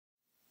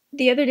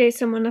The other day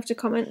someone left a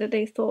comment that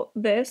they thought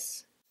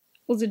this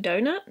was a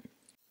donut.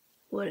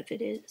 What if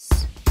it is?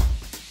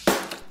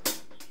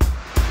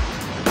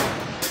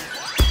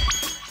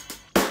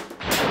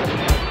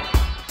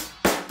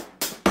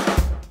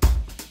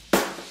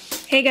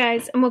 Hey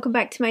guys, and welcome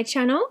back to my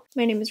channel.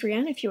 My name is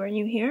Rhian, if you are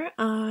new here.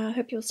 I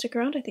hope you'll stick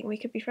around, I think we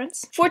could be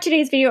friends. For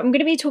today's video, I'm going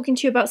to be talking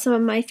to you about some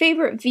of my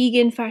favorite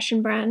vegan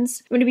fashion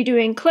brands. I'm going to be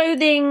doing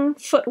clothing,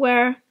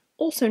 footwear,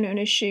 also known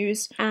as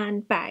shoes,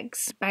 and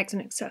bags. Bags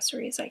and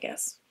accessories, I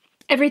guess.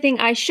 Everything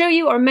I show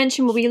you or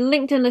mention will be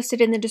linked and listed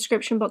in the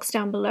description box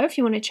down below if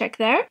you want to check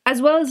there, as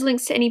well as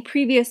links to any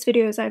previous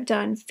videos I've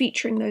done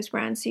featuring those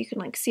brands so you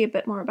can see a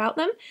bit more about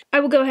them. I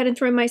will go ahead and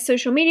throw my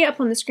social media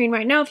up on the screen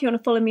right now if you want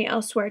to follow me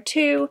elsewhere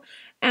too.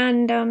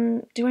 And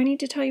do I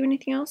need to tell you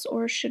anything else,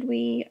 or should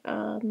we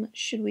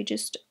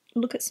just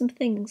look at some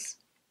things?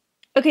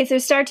 Okay, so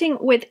starting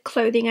with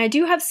clothing, I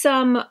do have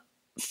some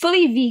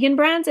fully vegan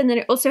brands, and then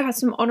it also has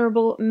some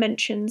honorable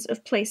mentions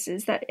of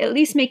places that at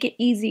least make it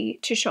easy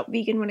to shop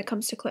vegan when it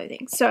comes to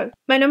clothing. So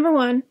my number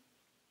one,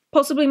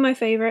 possibly my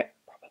favorite,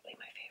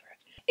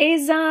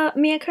 is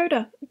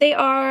Miyakota. They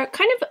are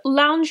kind of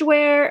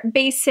loungewear,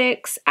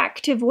 basics,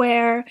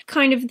 activewear,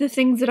 kind of the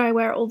things that I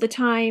wear all the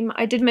time.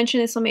 I did mention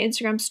this on my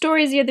Instagram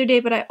stories the other day,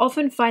 but I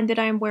often find that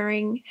I am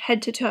wearing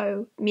head to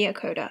toe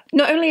Miyakota.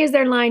 Not only is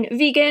their line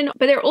vegan,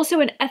 but they're also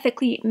an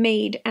ethically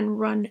made and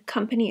run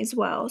company as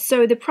well.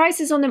 So the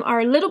prices on them are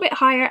a little bit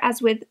higher, as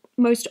with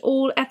most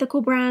all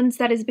ethical brands.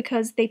 That is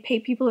because they pay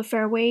people a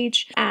fair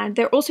wage, and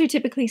they're also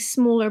typically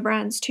smaller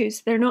brands too,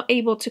 so they're not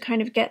able to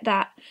kind of get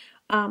that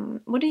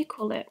what do you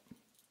call it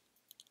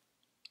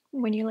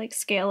when you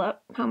scale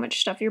up how much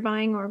stuff you're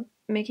buying or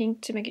making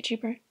to make it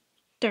cheaper?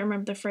 Don't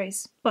remember the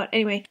phrase. But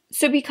anyway,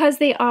 so because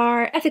they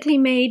are ethically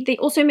made, they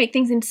also make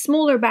things in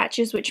smaller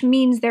batches, which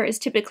means there is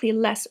typically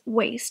less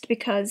waste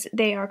because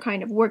they are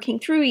kind of working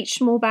through each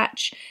small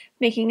batch,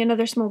 making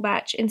another small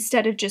batch,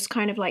 instead of just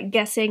kind of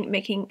guessing,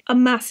 making a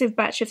massive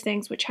batch of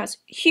things, which has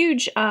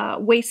huge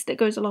waste that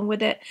goes along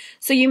with it.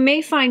 So you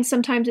may find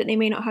sometimes that they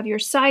may not have your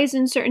size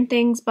in certain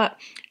things, but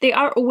they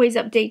are always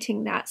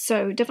updating that.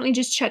 So definitely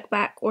just check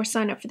back or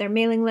sign up for their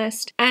mailing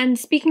list. And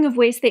speaking of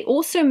waste, they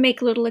also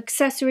make little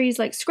accessories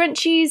like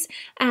scrunchies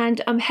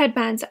and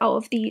headbands out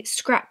of the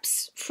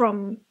scraps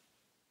from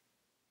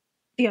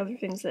the other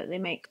things that they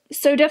make.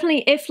 So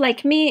definitely, if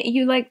like me,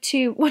 you like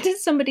to, what did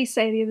somebody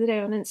say the other day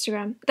on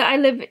Instagram? That I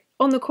live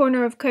on the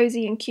corner of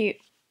cozy and cute.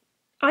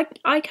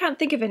 I can't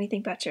think of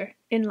anything better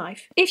in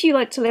life. If you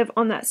like to live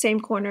on that same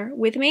corner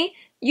with me,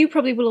 you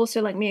probably will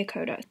also like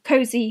Miyakota.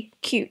 Cozy,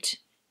 cute,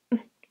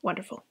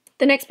 wonderful.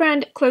 The next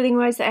brand,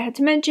 clothing-wise, that I had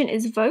to mention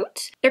is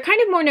Vote. They're kind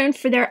of more known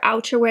for their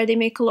outerwear. They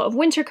make a lot of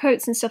winter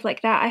coats and stuff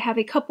like that. I have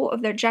a couple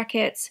of their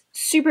jackets.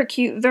 Super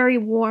cute, very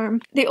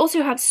warm. They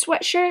also have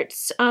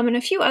sweatshirts and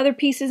a few other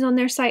pieces on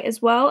their site as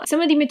well.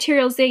 Some of the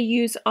materials they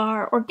use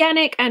are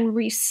organic and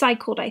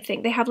recycled, I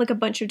think. They have a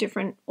bunch of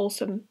different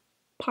awesome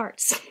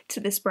parts to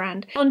this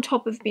brand on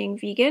top of being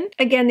vegan.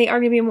 Again, they are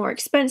going to be more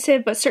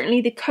expensive, but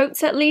certainly the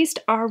coats at least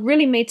are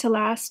really made to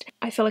last.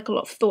 I feel like a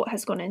lot of thought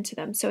has gone into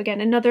them. So again,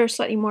 another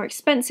slightly more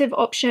expensive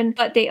option,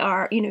 but they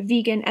are,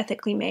 vegan,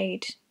 ethically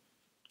made.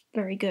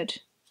 Very good.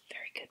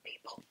 Very good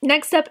people.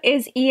 Next up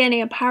is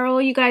Iona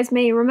Apparel. You guys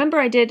may remember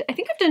I think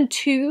I've done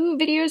 2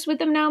 videos with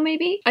them now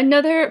maybe.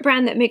 Another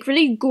brand that make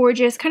really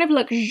gorgeous, kind of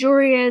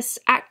luxurious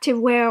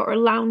activewear or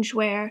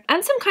loungewear,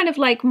 and some kind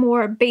of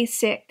more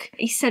basic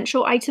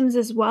essential items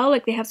as well.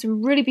 They have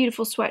some really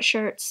beautiful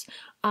sweatshirts,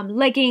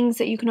 leggings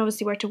that you can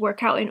obviously wear to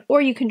work out in,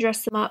 or you can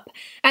dress them up.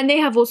 And they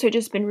have also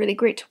just been really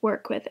great to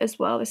work with as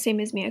well, the same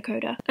as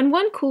Miyakota. And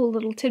one cool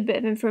little tidbit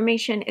of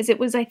information is it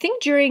was, I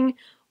think, during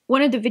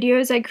one of the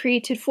videos I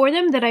created for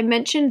them that I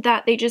mentioned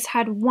that they just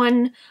had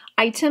one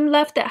item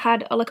left that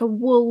had a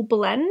wool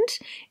blend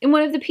in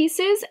one of the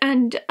pieces,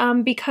 and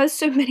because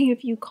so many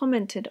of you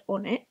commented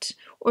on it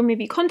or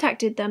maybe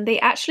contacted them, they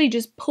actually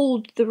just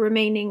pulled the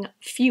remaining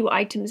few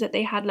items that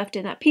they had left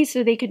in that piece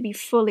so they could be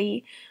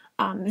fully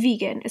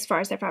vegan as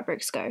far as their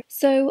fabrics go.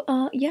 So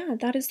yeah,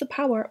 that is the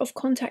power of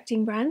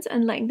contacting brands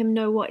and letting them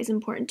know what is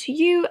important to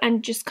you,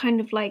 and just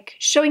kind of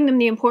showing them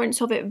the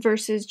importance of it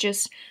versus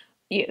just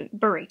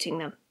berating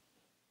them.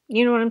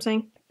 You know what I'm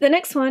saying? The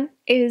next one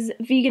is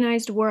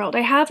Veganized World.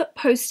 I have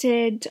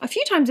posted a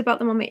few times about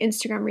them on my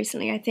Instagram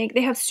recently, I think.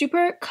 They have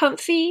super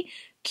comfy,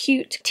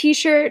 cute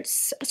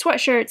t-shirts,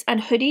 sweatshirts, and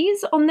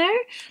hoodies on there.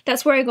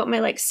 That's where I got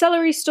my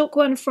celery stalk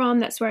one from.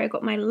 That's where I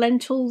got my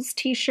lentils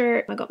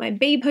t-shirt. I got my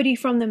babe hoodie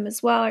from them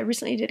as well. I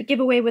recently did a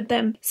giveaway with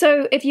them.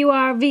 So if you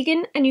are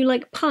vegan and you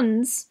like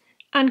puns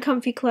and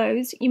comfy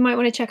clothes, you might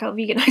want to check out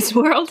Veganized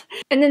World.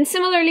 And then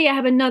similarly, I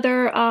have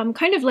another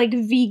kind of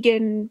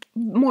vegan,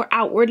 more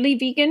outwardly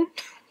vegan.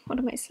 What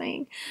am I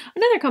saying?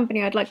 Another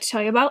company I'd like to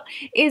tell you about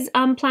is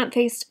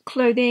plant-based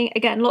clothing.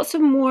 Again, lots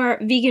of more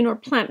vegan or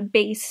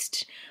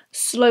plant-based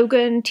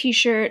slogan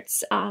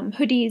t-shirts,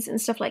 hoodies and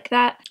stuff like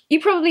that. You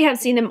probably have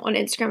seen them on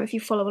Instagram if you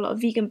follow a lot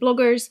of vegan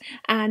bloggers,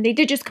 and they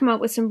did just come out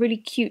with some really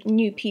cute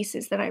new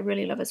pieces that I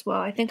really love as well.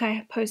 I think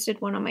I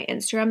posted one on my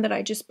Instagram that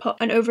I just put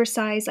an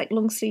oversized like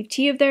long sleeve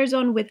tee of theirs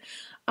on with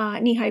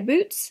knee-high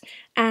boots,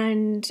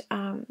 and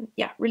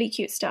yeah, really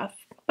cute stuff.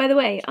 By the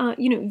way,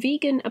 you know,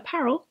 vegan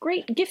apparel,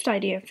 great gift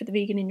idea for the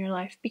vegan in your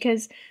life,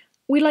 because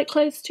we like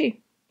clothes too.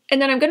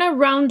 And then I'm gonna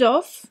round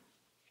off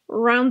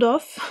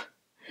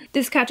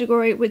this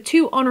category with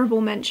 2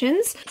 honorable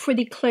mentions for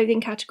the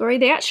clothing category.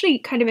 They actually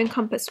kind of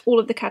encompass all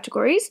of the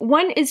categories.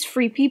 One is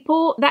Free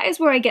People. That is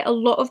where I get a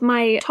lot of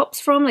my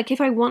tops from, like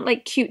if I want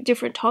like cute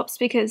different tops,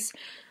 because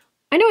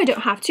I know I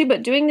don't have to,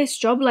 but doing this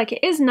job, like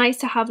it is nice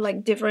to have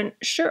like different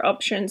shirt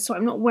options so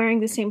I'm not wearing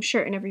the same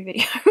shirt in every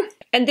video.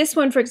 And this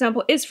one, for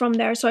example, is from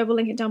there, so I will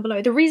link it down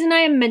below. The reason I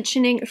am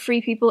mentioning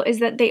Free People is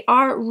that they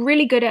are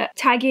really good at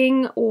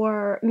tagging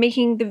or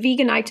making the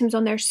vegan items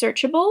on there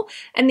searchable,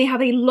 and they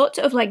have a lot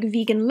of like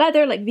vegan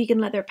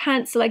leather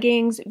pants,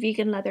 leggings,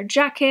 vegan leather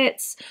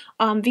jackets,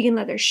 vegan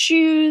leather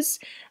shoes,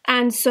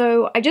 and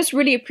so I just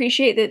really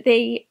appreciate that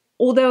they,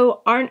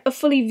 although aren't a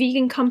fully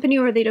vegan company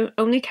or they don't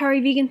only carry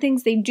vegan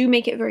things, they do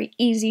make it very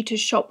easy to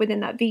shop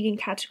within that vegan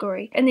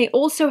category. And they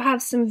also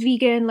have some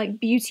vegan like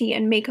beauty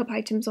and makeup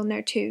items on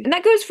there too. And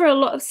that goes for a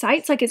lot of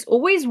sites. Like it's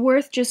always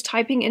worth just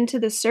typing into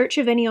the search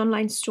of any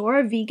online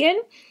store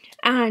vegan,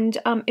 and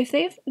if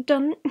they've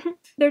done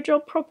their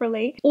job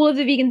properly, all of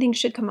the vegan things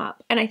should come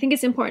up. And I think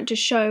it's important to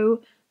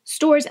show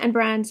stores and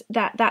brands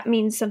that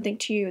means something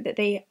to you, that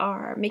they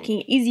are making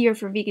it easier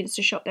for vegans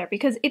to shop there,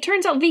 because it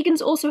turns out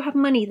vegans also have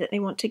money that they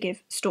want to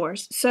give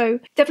stores.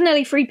 So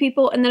definitely Free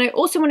People. And then I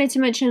also wanted to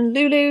mention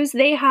Lulu's.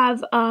 They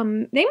have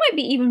they might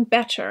be even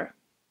better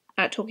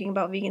at talking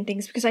about vegan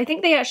things, because I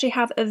think they actually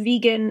have a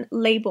vegan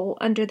label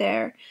under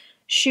their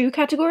shoe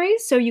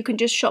categories, so you can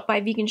just shop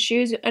by vegan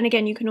shoes, and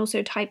again you can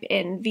also type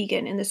in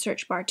vegan in the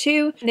search bar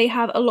too. They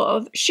have a lot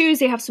of shoes.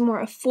 They have some more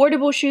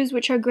affordable shoes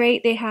which are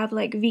great. They have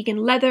like vegan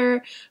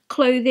leather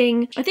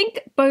clothing. I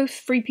think both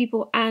Free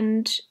People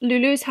and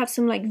Lulu's have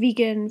some like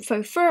vegan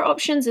faux fur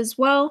options as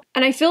well,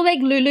 and I feel like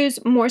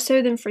Lulu's, more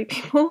so than Free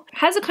People,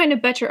 has a kind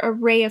of better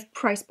array of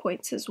price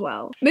points as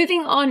well.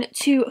 Moving on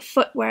to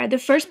footwear, the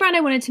first brand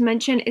I wanted to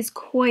mention is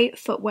Koi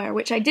Footwear,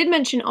 which I did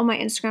mention on my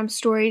Instagram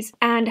stories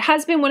and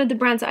has been one of the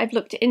brands that I've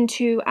looked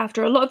into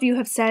after a lot of you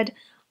have said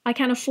I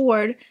can't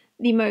afford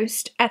the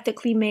most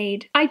ethically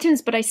made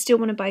items but I still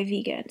want to buy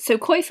vegan. So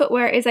Koi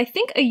Footwear is, I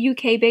think, a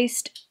UK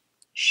based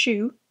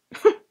shoe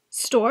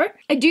store.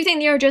 I do think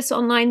they are just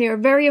online. They are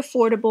very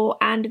affordable,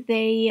 and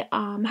they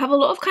have a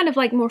lot of kind of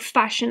like more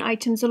fashion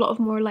items, a lot of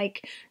more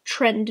like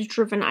trend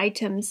driven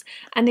items,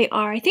 and they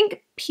are, I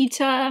think,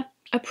 PETA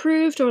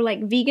approved or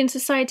like Vegan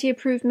Society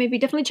approved maybe.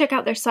 Definitely check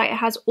out their site. It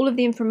has all of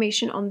the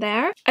information on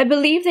there. I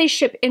believe they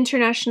ship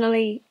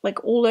internationally,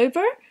 like all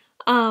over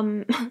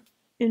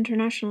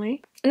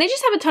internationally, and they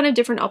just have a ton of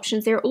different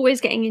options. They're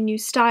always getting in new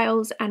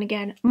styles, and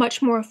again,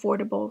 much more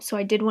affordable, so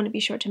I did want to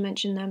be sure to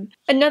mention them.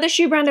 Another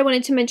shoe brand I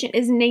wanted to mention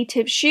is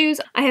Native Shoes.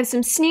 I have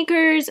some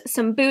sneakers,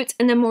 some boots,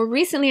 and then more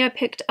recently I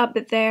picked up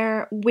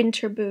their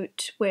winter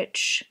boot,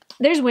 which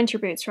there's winter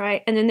boots,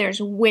 right? And then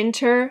there's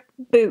winter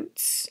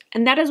boots,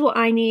 and that is what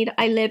I need.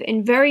 I live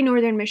in very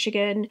northern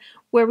Michigan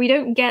where we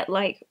don't get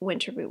like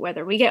winter boot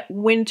weather. We get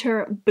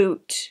winter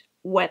boot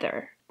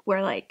weather,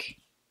 where like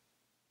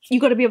you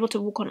got to be able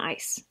to walk on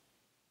ice.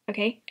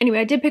 Okay, anyway,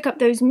 I did pick up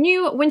those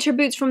new winter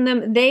boots from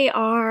them. They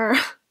are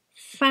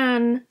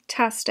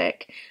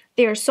fantastic.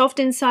 They are soft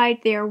inside,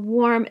 they are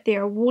warm, they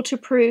are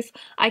waterproof.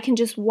 I can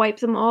just wipe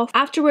them off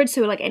afterwards,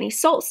 so like any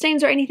salt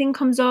stains or anything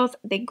comes off.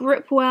 They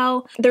grip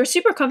well. They're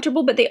super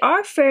comfortable, but they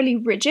are fairly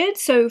rigid.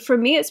 So for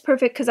me, it's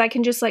perfect because I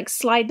can just like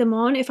slide them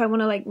on if I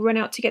want to like run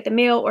out to get the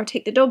mail or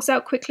take the dogs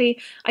out quickly.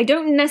 I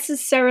don't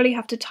necessarily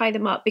have to tie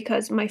them up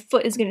because my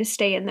foot is going to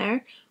stay in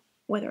there,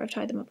 whether I've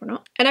tied them up or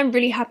not. And I'm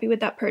really happy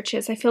with that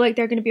purchase. I feel like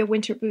they're going to be a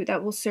winter boot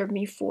that will serve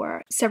me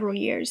for several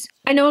years.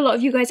 I know a lot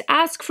of you guys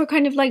ask for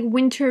kind of like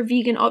winter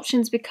vegan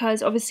options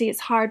because obviously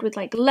it's hard with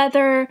like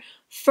leather,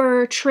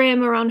 fur,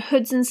 trim around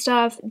hoods and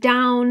stuff,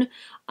 down.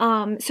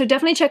 So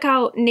definitely check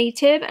out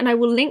Native, and I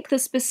will link the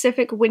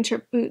specific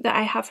winter boot that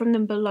I have from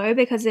them below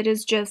because it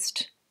is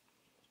just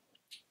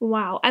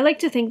wow. I like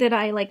to think that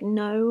I like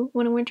know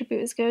when a winter boot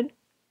is good.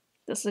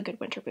 This is a good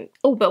winter boot.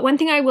 Oh, but one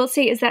thing I will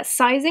say is that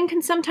sizing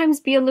can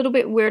sometimes be a little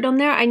bit weird on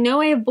there. I know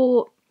I have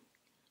bought,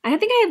 I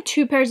think I have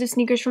 2 pairs of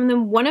sneakers from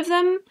them. One of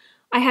them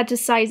I had to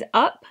size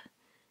up,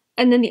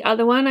 and then the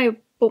other one I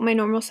bought my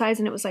normal size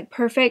and it was like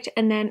perfect.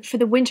 And then for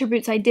the winter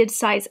boots I did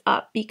size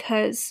up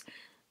because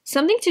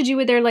something to do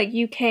with their like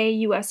UK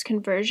US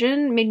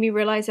conversion made me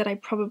realize that I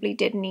probably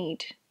did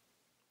need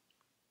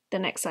the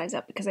next size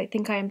up because I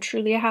think I am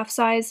truly a half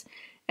size.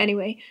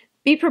 Anyway,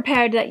 be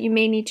prepared that you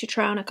may need to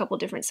try on a couple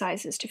different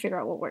sizes to figure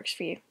out what works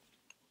for you.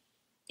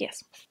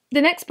 Yes.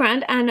 The next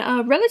brand, and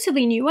a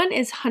relatively new one,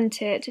 is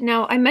Hunted.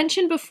 Now, I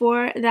mentioned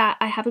before that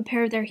I have a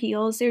pair of their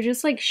heels. They're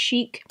just like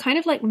chic, kind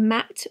of like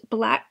matte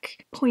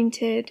black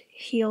pointed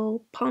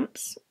heel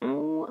pumps.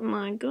 Oh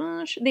my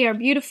gosh, they are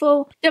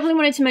beautiful. Definitely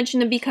wanted to mention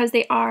them because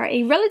they are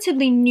a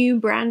relatively new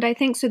brand, I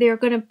think, so they are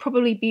going to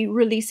probably be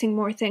releasing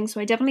more things,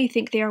 so I definitely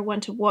think they are one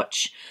to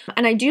watch.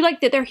 And I do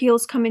like that their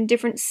heels come in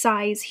different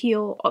size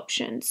heel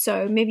options,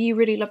 so maybe you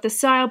really love the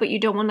style but you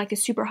don't want like a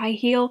super high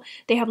heel,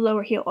 they have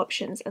lower heel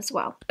options as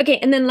well. Okay,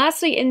 and then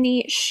lastly in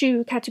the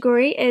shoe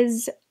category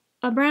is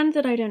a brand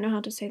that I don't know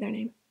how to say their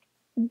name.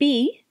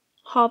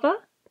 Bahava?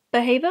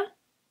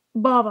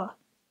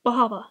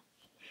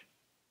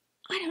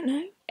 I don't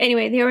know.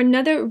 Anyway, they are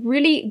another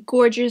really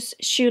gorgeous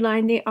shoe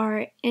line. They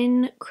are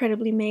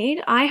incredibly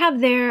made. I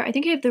have I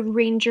think I have the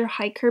Ranger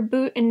hiker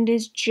boot, and it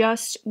is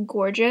just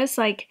gorgeous.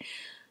 Like,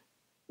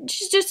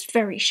 just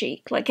very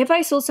chic. Like, if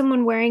I saw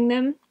someone wearing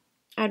them,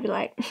 I'd be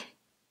like,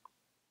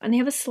 and they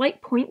have a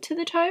slight point to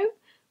the toe,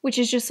 which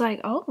is just like,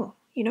 oh,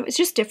 you know, it's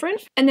just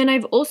different. And then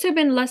I've also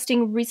been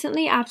lusting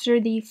recently after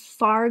the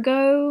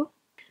Fargo,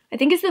 I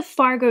think it's the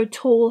Fargo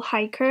Tall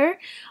Hiker.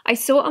 I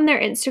saw it on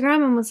their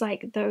Instagram and was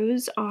like,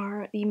 those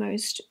are the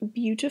most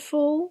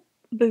beautiful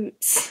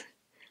boots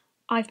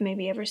I've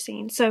maybe ever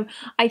seen. So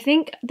I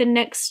think the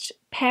next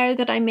pair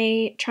that I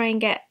may try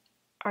and get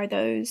are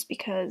those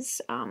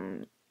because,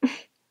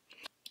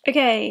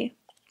 okay,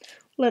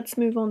 let's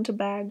move on to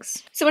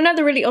bags. So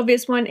another really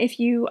obvious one,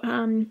 if you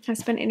have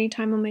spent any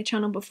time on my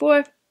channel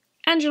before,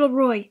 Angela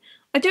Roy.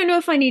 I don't know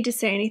if I need to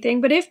say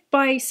anything, but if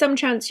by some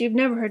chance you've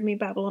never heard me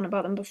babble on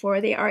about them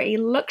before, they are a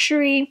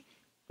luxury,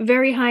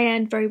 very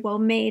high-end, very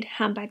well-made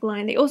handbag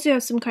line. They also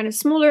have some kind of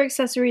smaller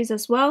accessories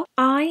as well.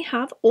 I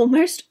have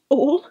almost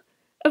all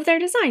of their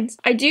designs.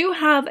 I do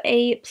have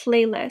a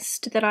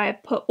playlist that I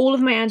have put all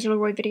of my Angela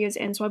Roy videos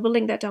in, so I will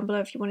link that down below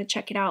if you want to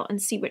check it out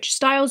and see which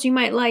styles you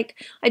might like.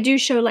 I do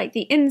show like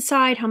the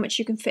inside, how much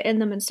you can fit in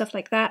them and stuff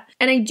like that.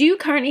 And I do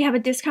currently have a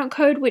discount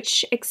code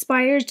which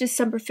expires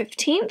December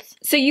 15th.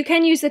 So you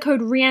can use the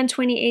code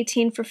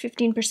Rhian2018 for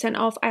 15%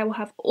 off. I will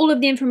have all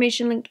of the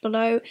information linked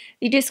below.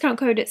 The discount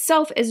code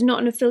itself is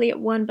not an affiliate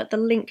one, but the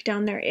link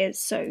down there is,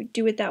 so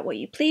do with that what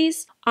you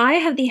please. I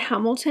have the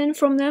Hamilton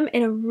from them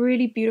in a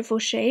really beautiful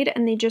shade,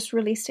 and they just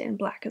released it in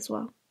black as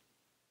well.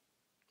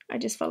 I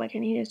just felt like I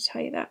needed to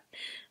tell you that.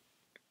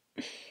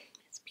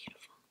 It's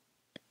beautiful.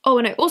 Oh,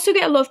 and I also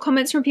get a lot of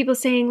comments from people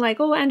saying like,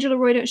 oh, Angela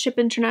Roy don't ship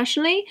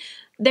internationally.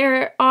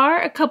 There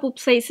are a couple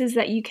places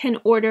that you can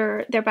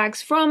order their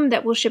bags from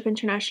that will ship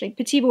internationally,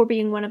 Petit Bour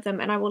being one of them,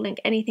 and I will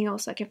link anything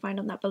else I can find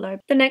on that below.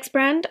 The next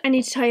brand I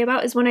need to tell you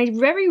about is one I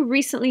very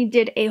recently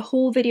did a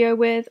whole video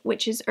with,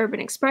 which is Urban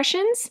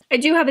Expressions. I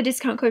do have a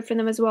discount code for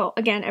them as well.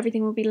 Again,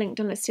 everything will be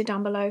linked and listed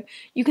down below.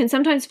 You can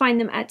sometimes find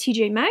them at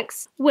TJ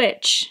Maxx,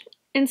 which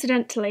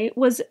incidentally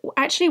was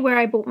actually where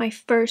I bought my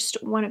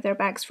first one of their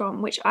bags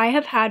from, which I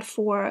have had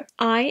for,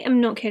 I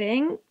am not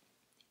kidding,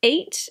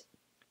 8,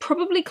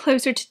 probably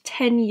closer to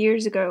 10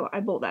 years ago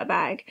I bought that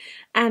bag,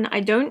 and I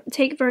don't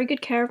take very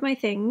good care of my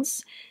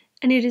things,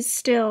 and it is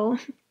still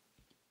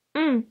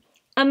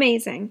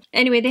amazing.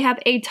 Anyway, they have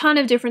a ton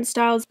of different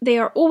styles. They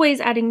are always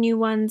adding new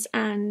ones,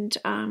 and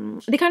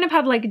they kind of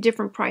have like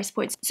different price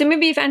points. So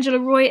maybe if Angela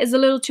Roy is a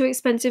little too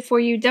expensive for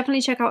you,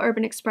 definitely check out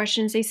Urban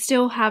Expressions. They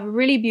still have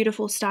really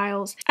beautiful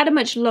styles at a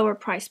much lower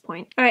price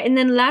point. Alright, and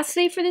then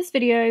lastly for this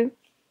video,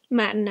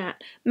 Matt and Nat.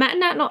 Matt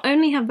and Nat not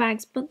only have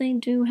bags, but they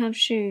do have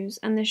shoes,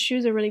 and the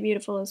shoes are really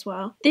beautiful as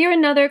well. They are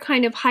another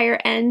kind of higher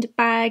end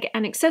bag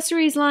and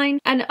accessories line,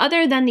 and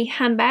other than the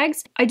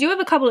handbags, I do have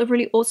a couple of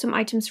really awesome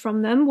items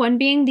from them, one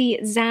being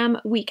the Zam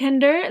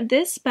Weekender.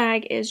 This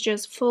bag is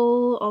just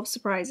full of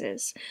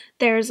surprises.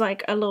 There's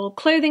like a little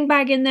clothing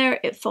bag in there,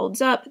 it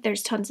folds up,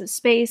 there's tons of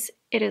space.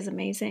 It is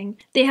amazing.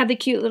 They have the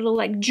cute little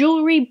like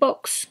jewelry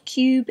box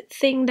cube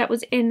thing that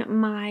was in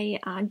my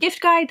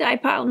gift guide that I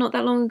put out not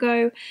that long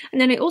ago.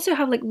 And then I also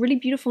have like really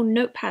beautiful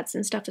notepads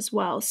and stuff as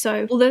well.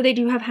 So although they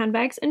do have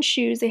handbags and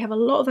shoes, they have a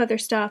lot of other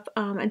stuff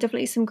and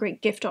definitely some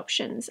great gift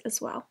options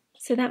as well.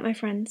 So that, my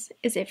friends,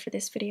 is it for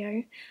this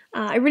video.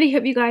 I really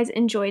hope you guys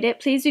enjoyed it.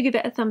 Please do give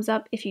it a thumbs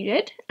up if you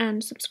did,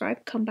 and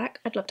subscribe, come back,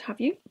 I'd love to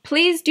have you.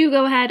 Please do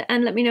go ahead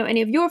and let me know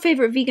any of your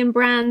favorite vegan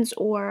brands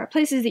or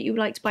places that you would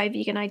like to buy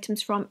vegan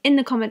items from in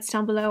the comments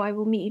down below. I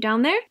will meet you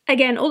down there.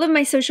 Again, all of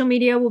my social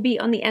media will be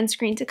on the end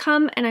screen to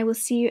come, and I will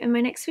see you in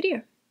my next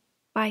video.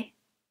 Bye.